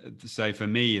 like, so for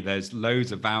me, there's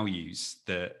loads of values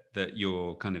that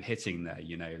you're kind of hitting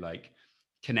there, like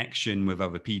connection with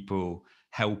other people,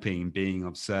 helping, being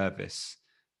of service,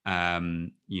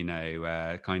 kind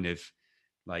of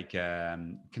like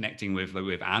connecting with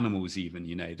animals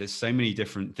even, there's so many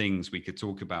different things we could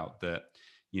talk about that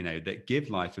give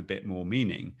life a bit more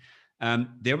meaning.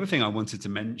 The other thing I wanted to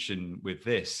mention with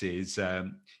this is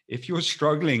if you're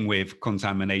struggling with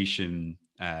contamination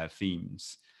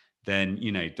themes, then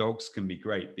dogs can be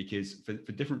great because for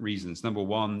different reasons. Number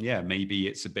one, yeah, maybe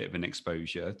it's a bit of an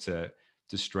exposure to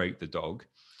stroke the dog,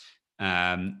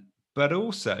 but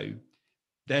also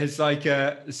there's like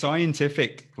a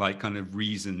scientific like kind of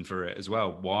reason for it as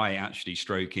well, why actually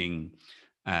stroking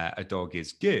a dog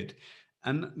is good.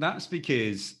 And that's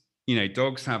because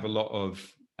dogs have a lot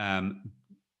of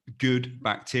good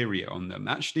bacteria on them.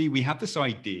 Actually, we have this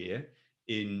idea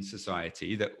in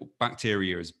society that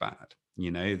bacteria is bad,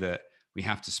 that we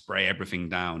have to spray everything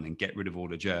down and get rid of all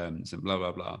the germs and blah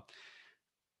blah blah.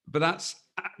 But that's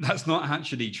not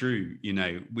actually true.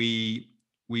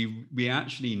 We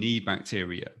actually need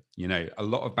bacteria. A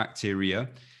lot of bacteria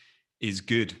is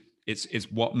good.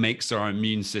 It's what makes our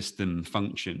immune system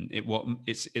function.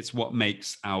 It's what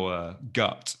makes our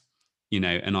gut,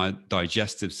 and our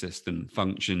digestive system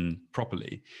function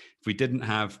properly. If we didn't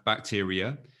have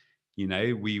bacteria,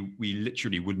 we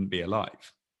literally wouldn't be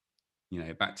alive.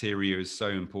 Bacteria is so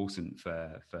important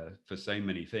for so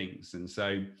many things, and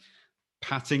so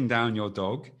patting down your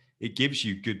dog, it gives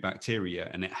you good bacteria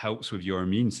and it helps with your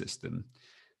immune system.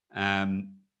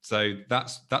 So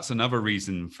that's another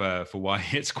reason for why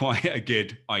it's quite a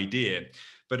good idea.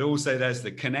 But also there's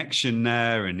the connection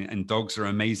there, and dogs are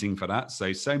amazing for that.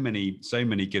 So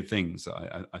many good things,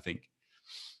 I think.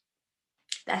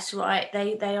 that's right.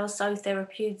 They are so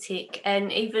therapeutic.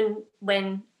 And even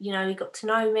when, he got to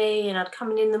know me and I'd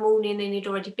come in the morning and he'd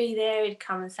already be there, he'd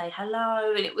come and say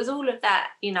hello. And it was all of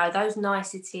that, those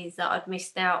niceties that I'd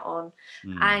missed out on.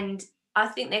 Mm. And I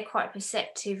think they're quite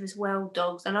perceptive as well,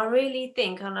 dogs. And I really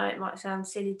think, I know it might sound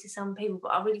silly to some people, but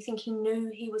I really think he knew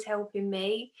he was helping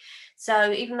me.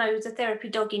 So even though he was a therapy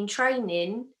dog in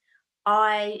training,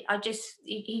 I just,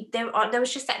 there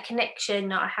was just that connection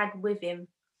that I had with him,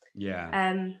 Yeah,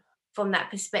 um, from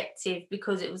that perspective,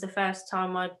 because it was the first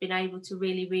time I'd been able to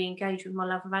really re-engage with my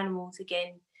love of animals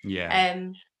again. yeah.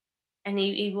 Um, and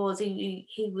he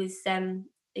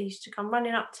used to come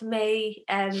running up to me,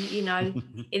 in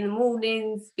the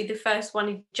mornings, be the first one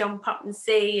he'd jump up and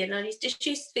see, and I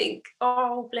just think,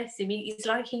 oh bless him, he's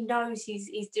like he knows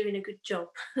he's doing a good job.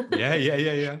 Yeah, yeah,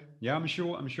 yeah, yeah. Yeah, I'm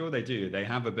sure they do. They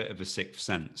have a bit of a sixth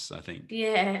sense, I think,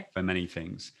 Yeah. for many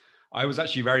things. I was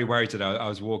actually very worried today. I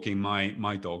was walking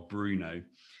my dog Bruno,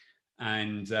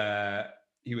 and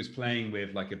he was playing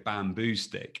with like a bamboo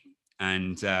stick,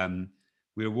 and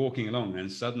we were walking along, and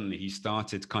suddenly he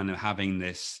started kind of having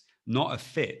this, not a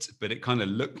fit, but it kind of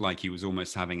looked like he was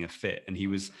almost having a fit, and he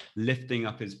was lifting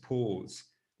up his paws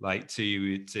like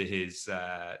to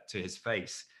his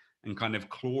face and kind of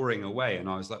clawing away, and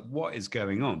I was like, what is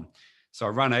going on? So I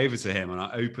ran over to him and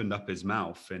I opened up his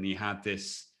mouth, and he had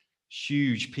this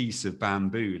huge piece of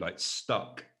bamboo like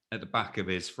stuck at the back of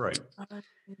his throat,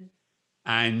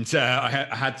 and I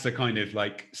had to kind of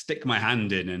like stick my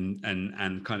hand in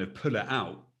and kind of pull it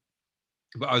out.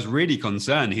 But I was really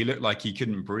concerned. He looked like he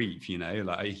couldn't breathe.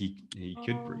 Like he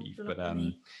could Oh, breathe, but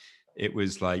blimey. it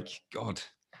was like, God,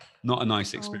 not a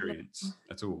nice Oh, experience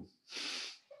at all.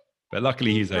 But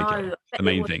luckily, he's no, okay. I The bet it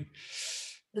main was. thing.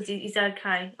 He's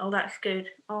okay. Oh, that's good.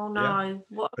 Oh Yeah, no,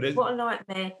 what but what a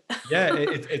nightmare. yeah,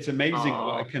 it's amazing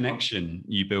what a Oh, connection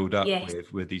you build up yes.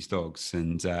 with these dogs,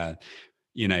 and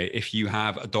if you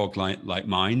have a dog like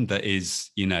mine that is,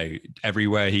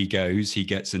 everywhere he goes, he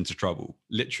gets into trouble.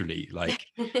 Literally, like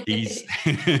he's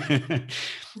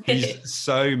he's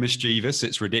so mischievous,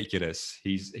 it's ridiculous.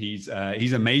 He's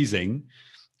amazing,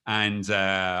 and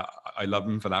I love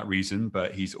him for that reason.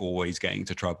 But he's always getting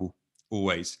into trouble,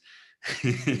 always.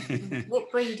 What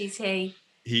breed is he?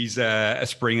 He's a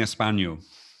Springer Spaniel.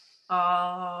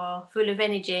 Oh, full of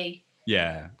energy.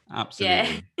 Yeah, Yeah.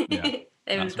 absolutely. Yeah,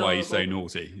 They're that's why he's so adorable.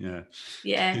 naughty. Yeah.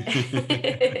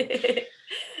 Yeah.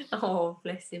 Oh,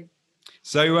 bless him.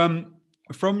 So,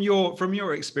 from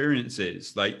your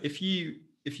experiences, like if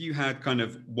you had kind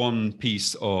of one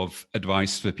piece of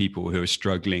advice for people who are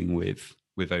struggling with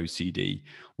OCD,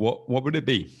 what would it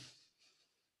be?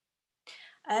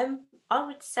 I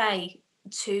would say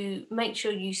to make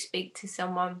sure you speak to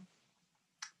someone,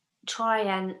 try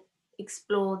and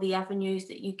explore the avenues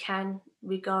that you can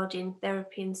regarding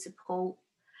therapy and support.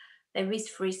 There is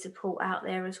free support out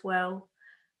there as well.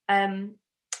 Um,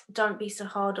 don't be so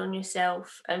hard on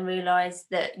yourself and realize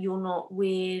that you're not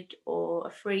weird or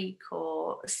a freak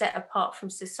or set apart from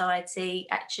society.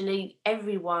 Actually,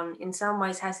 everyone in some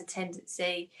ways has a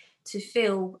tendency to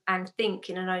feel and think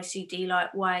in an OCD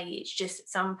like way. It's just that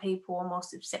some people are more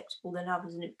susceptible than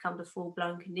others and it becomes a full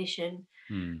blown condition.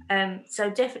 Hmm. So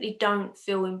definitely don't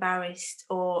feel embarrassed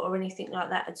or anything like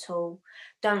that at all.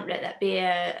 Don't let that be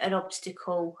an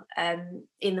obstacle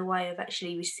in the way of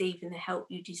actually receiving the help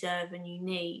you deserve and you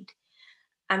need.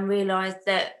 And realize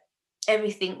that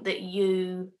everything that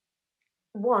you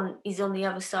want is on the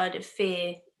other side of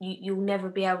fear. You'll never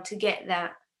be able to get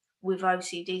that with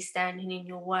OCD standing in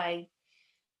your way,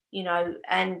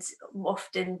 and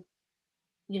often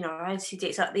OCD,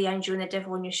 it's like the angel and the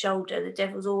devil on your shoulder. The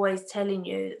devil's always telling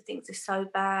you that things are so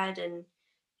bad, and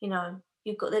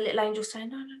you've got the little angel saying,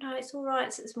 "No, no, no, it's all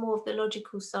right." So it's more of the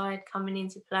logical side coming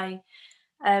into play,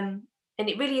 and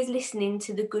it really is listening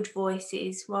to the good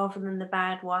voices rather than the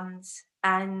bad ones,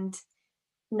 and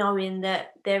knowing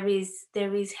that there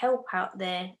is help out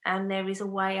there, and there is a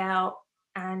way out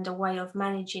and a way of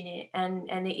managing it, and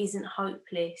it isn't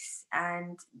hopeless,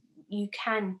 and you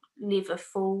can live a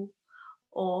full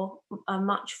or a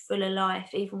much fuller life,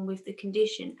 even with the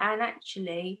condition. And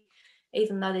actually,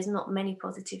 even though there's not many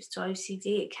positives to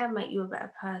OCD, it can make you a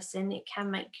better person. It can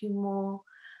make you more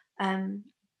um,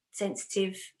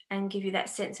 sensitive and give you that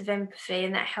sense of empathy.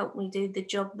 And that helped me do the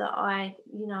job that I,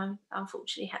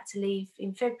 unfortunately had to leave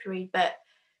in February. But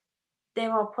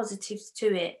there are positives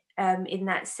to it in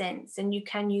that sense, and you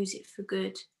can use it for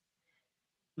good.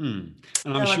 Hmm.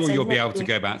 And I'm So I'd sure say, you'll be able to yeah.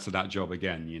 go back to that job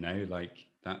again. Like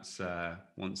that's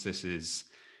once this is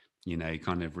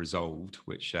kind of resolved,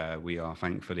 which we are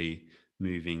thankfully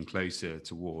moving closer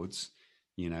towards.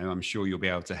 I'm sure you'll be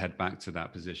able to head back to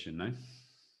that position. No.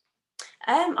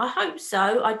 I hope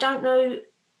so. I don't know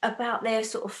about their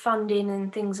sort of funding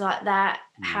and things like that,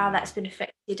 how Yeah. that's been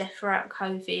affected throughout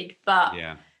COVID, but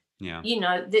Yeah.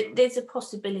 Yeah. there's a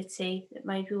possibility that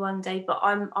maybe one day. But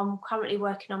I'm currently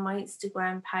working on my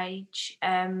Instagram page.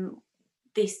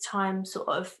 This time, sort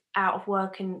of out of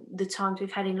work, and the times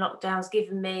we've had in lockdowns,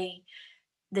 given me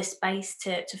the space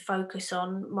to focus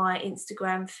on my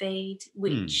Instagram feed,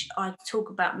 which Hmm. I talk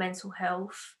about mental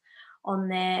health on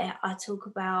there. I talk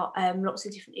about lots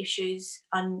of different issues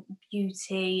and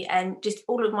beauty and just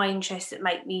all of my interests that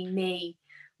make me me,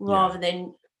 Yeah. rather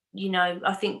than,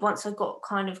 I think once I got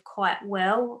kind of quite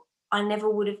well, I never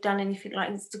would have done anything like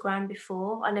Instagram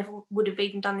before. I never would have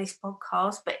even done this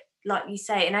podcast, but like you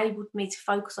say, it enabled me to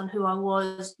focus on who I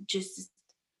was just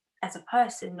as a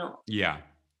person, not Yeah.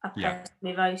 a Yeah. person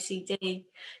with OCD.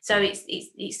 So Yeah.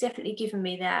 it's definitely given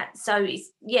me that. So it's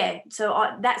yeah.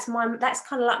 So that's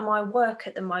kind of like my work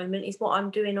at the moment, is what I'm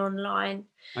doing online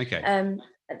Okay.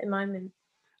 at the moment.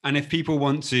 And if people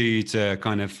want to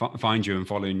kind of find you and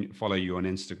follow you on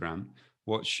Instagram,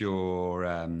 what's your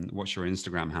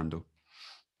Instagram handle?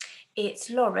 It's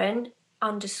Lauren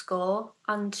underscore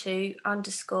unto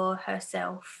underscore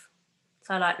herself.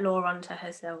 So like Laura unto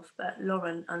herself, but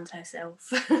Lauren unto herself.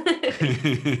 So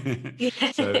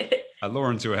Yeah.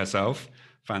 Lauren to herself,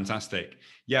 fantastic.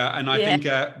 Yeah, and I Yeah.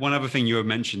 think one other thing you were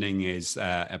mentioning is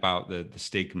about the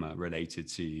stigma related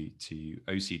to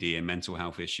OCD and mental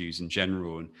health issues in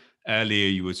general. And earlier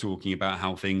you were talking about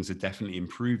how things are definitely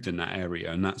improved in that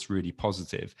area, and that's really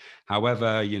positive.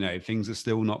 However, things are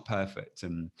still not perfect,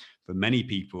 and for many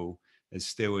people, there's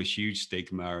still a huge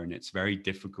stigma, and it's very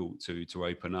difficult to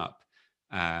open up.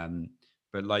 Um,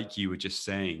 but like you were just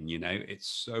saying, it's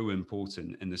so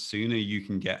important. And the sooner you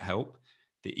can get help,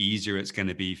 the easier it's going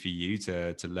to be for you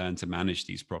to learn to manage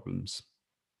these problems.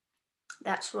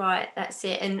 That's right. That's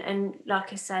it. And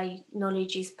like I say,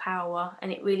 knowledge is power,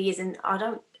 and it really is. And I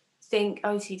don't think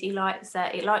OCD likes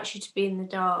that. It likes you to be in the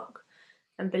dark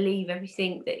and believe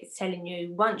everything that it's telling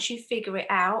you. Once you figure it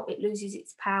out, it loses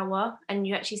its power, and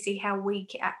you actually see how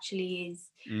weak it actually is.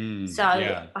 So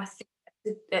Yeah, I think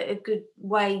that's a good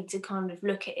way to kind of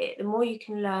look at it. The more you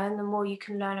can learn, the more you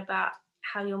can learn about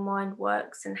how your mind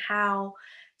works and how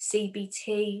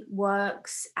CBT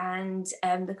works, and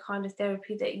the kind of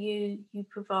therapy that you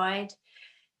provide.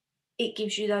 It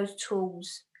gives you those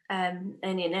tools, and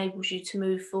enables you to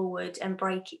move forward and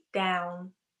break it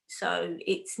down so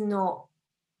it's not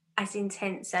as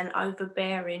intense and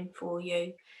overbearing for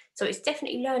you. So it's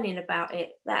definitely learning about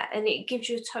it, that, and it gives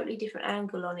you a totally different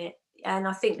angle on it. And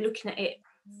I think looking at it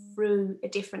through a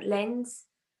different lens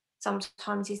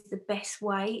sometimes is the best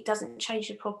way. It doesn't change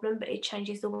the problem, but it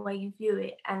changes the way you view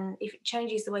it. And if it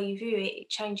changes the way you view it, it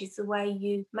changes the way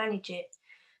you manage it.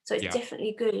 So it's yeah,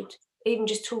 definitely good. Even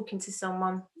just talking to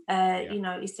someone,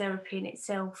 yeah. is therapy in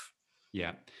itself.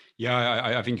 Yeah,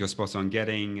 yeah, I think you're spot on.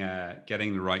 Getting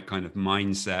the right kind of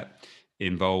mindset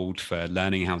involved for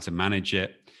learning how to manage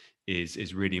it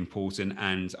is really important.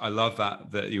 And I love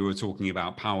that you were talking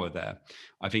about power there.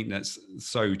 I think that's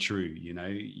so true. You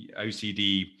know,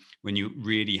 OCD, when you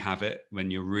really have it,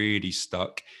 when you're really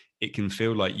stuck, it can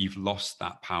feel like you've lost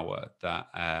that power,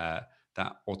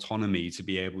 that autonomy to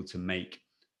be able to make,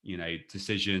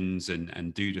 decisions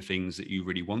and do the things that you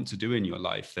really want to do in your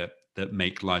life that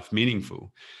make life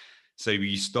meaningful. So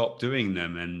you stop doing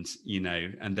them, and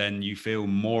then you feel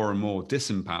more and more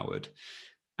disempowered.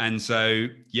 And so,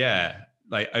 yeah,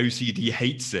 like OCD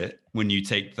hates it when you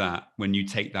take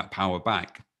that power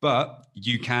back, but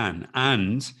you can.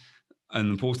 And an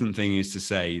important thing is to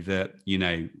say that,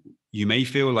 you may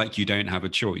feel like you don't have a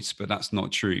choice, but that's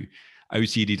not true.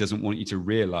 OCD doesn't want you to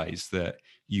realize that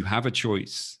you have a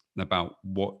choice about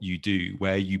what you do,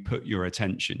 where you put your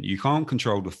attention. You can't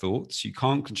control the thoughts, you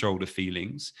can't control the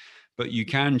feelings, but you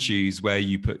can choose where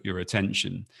you put your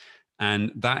attention.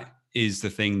 And that is the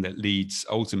thing that leads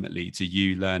ultimately to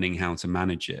you learning how to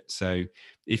manage it. So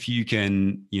if you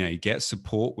can, get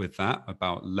support with that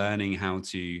about learning how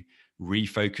to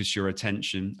refocus your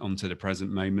attention onto the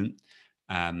present moment,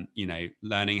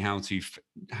 learning how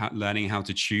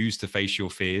to choose to face your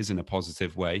fears in a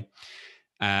positive way.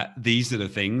 These are the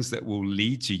things that will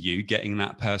lead to you getting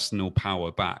that personal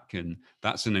power back, and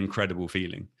that's an incredible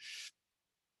feeling.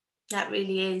 That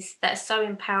really is. That's so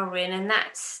empowering, and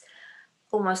that's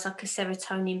almost like a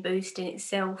serotonin boost in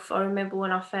itself. I remember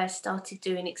when I first started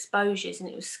doing exposures and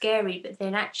it was scary, but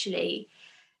then actually,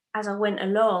 as I went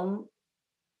along,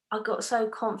 I got so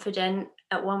confident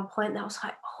at one point that I was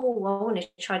like, oh, I want to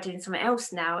try doing something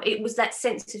else now. It was that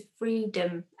sense of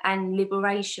freedom and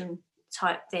liberation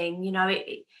type thing.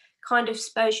 It kind of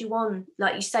spurs you on.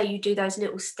 Like you say, you do those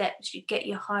little steps, you get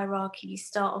your hierarchy, you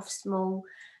start off small,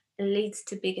 and leads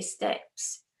to bigger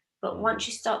steps. But Mm. once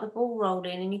you start the ball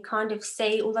rolling and you kind of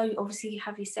see, although obviously you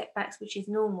have your setbacks, which is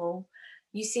normal,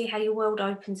 you see how your world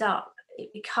opens up.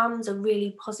 It becomes a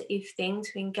really positive thing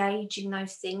to engage in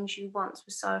those things you once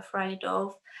were so afraid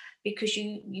of, because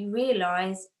you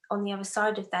realize on the other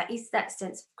side of that is that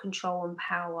sense of control and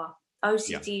power. Yeah.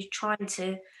 OCD is trying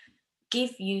to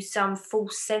give you some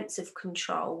false sense of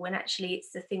control when actually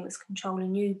it's the thing that's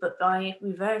controlling you, but by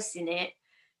reversing it,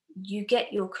 you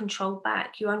get your control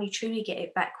back. You only truly get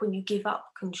it back when you give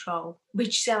up control,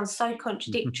 which sounds so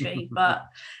contradictory, but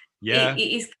it, Yeah. it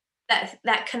is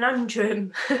that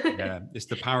conundrum. Yeah, it's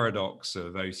the paradox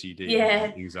of OCD and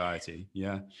Yeah. anxiety.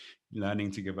 Yeah,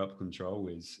 learning to give up control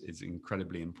is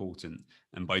incredibly important,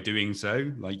 and by doing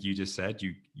so, like you just said,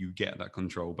 you get that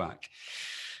control back.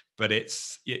 But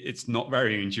it's not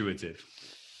very intuitive.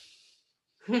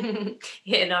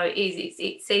 Yeah, no, it is.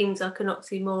 It seems like an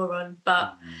oxymoron,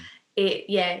 but Mm.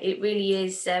 it really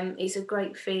is. It's a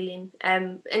great feeling,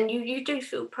 and you do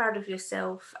feel proud of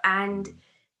yourself. And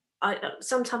Mm.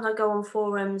 sometimes I go on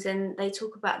forums and they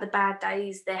talk about the bad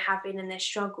days they're having and their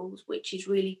struggles, which is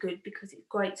really good because it's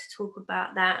great to talk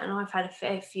about that. And I've had a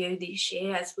fair few this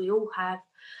year, as we all have.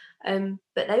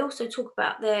 But they also talk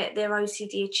about their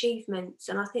OCD achievements,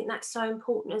 and I think that's so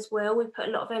important as well. We put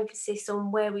a lot of emphasis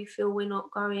on where we feel we're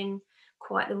not going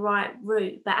quite the right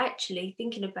route, but actually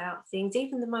thinking about things,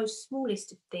 even the most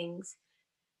smallest of things,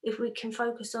 if we can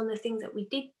focus on the things that we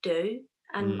did do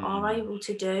and are Mm. able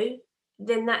to do,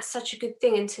 then that's such a good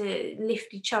thing. And to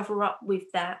lift each other up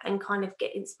with that and kind of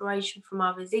get inspiration from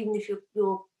others, even if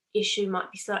your issue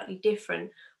might be slightly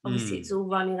different. Obviously, it's Mm. all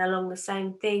running along the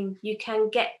same theme. You can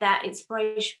get that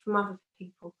inspiration from other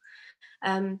people.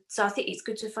 So I think it's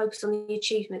good to focus on the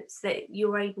achievements that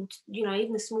you're able to,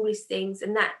 even the smallest things.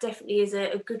 And that definitely is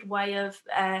a good way of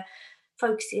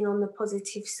focusing on the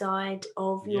positive side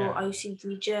of your Yeah.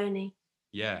 OCD journey.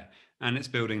 Yeah, and it's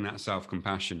building that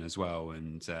self-compassion as well,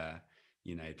 and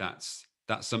that's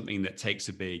something that takes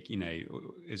a big,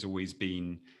 has always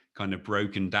been kind of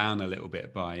broken down a little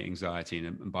bit by anxiety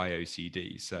and by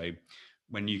OCD. So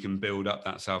when you can build up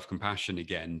that self-compassion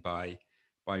again by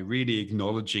really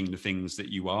acknowledging the things that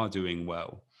you are doing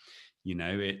well,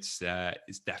 it's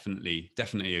definitely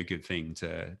a good thing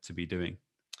to be doing.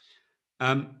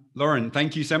 Lauren,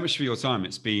 thank you so much for your time.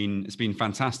 It's been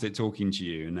fantastic talking to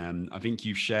you, and I think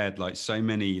you've shared like so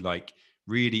many like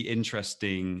really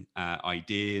interesting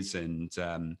ideas and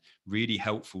really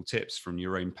helpful tips from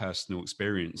your own personal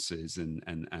experiences and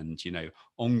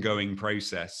ongoing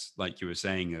process, like you were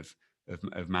saying, of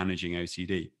managing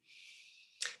OCD.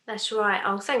 That's right.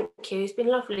 Oh, thank you. It's been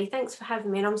lovely. Thanks for having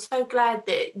me. And I'm so glad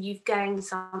that you've gained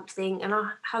something. And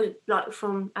I hope, like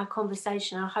from our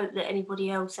conversation, I hope that anybody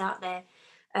else out there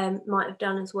might have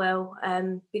done as well.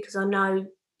 Because I know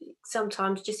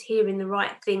sometimes just hearing the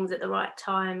right things at the right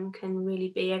time can really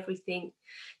be everything.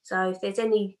 So if there's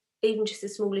even just the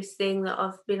smallest thing that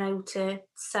I've been able to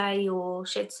say or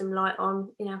shed some light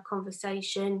on in our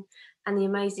conversation, and the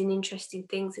amazing, interesting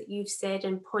things that you've said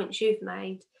and points you've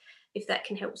made, if that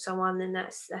can help someone, then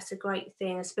that's a great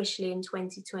thing, especially in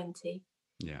 2020.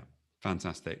 Yeah,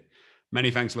 fantastic.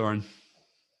 Many thanks, Lauren.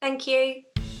 Thank you.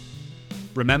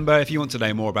 Remember, if you want to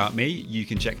know more about me, you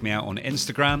can check me out on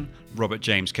Instagram, Robert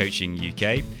James Coaching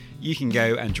UK. You can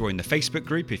go and join the Facebook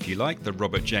group if you like, the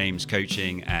Robert James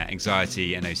Coaching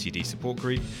Anxiety and OCD Support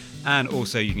Group. And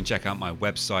also you can check out my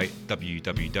website,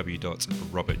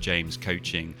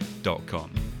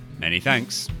 www.robertjamescoaching.com. Many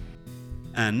thanks.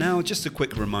 And now just a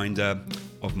quick reminder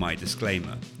of my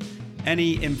disclaimer.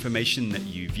 Any information that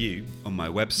you view on my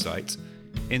website,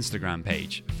 Instagram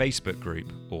page, Facebook group,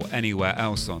 or anywhere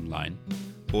else online,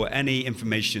 or any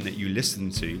information that you listen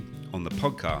to on the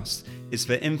podcast is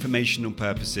for informational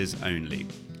purposes only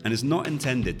and is not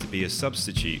intended to be a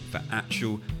substitute for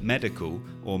actual medical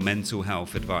or mental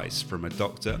health advice from a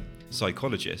doctor,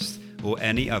 psychologist, or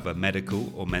any other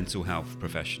medical or mental health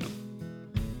professional.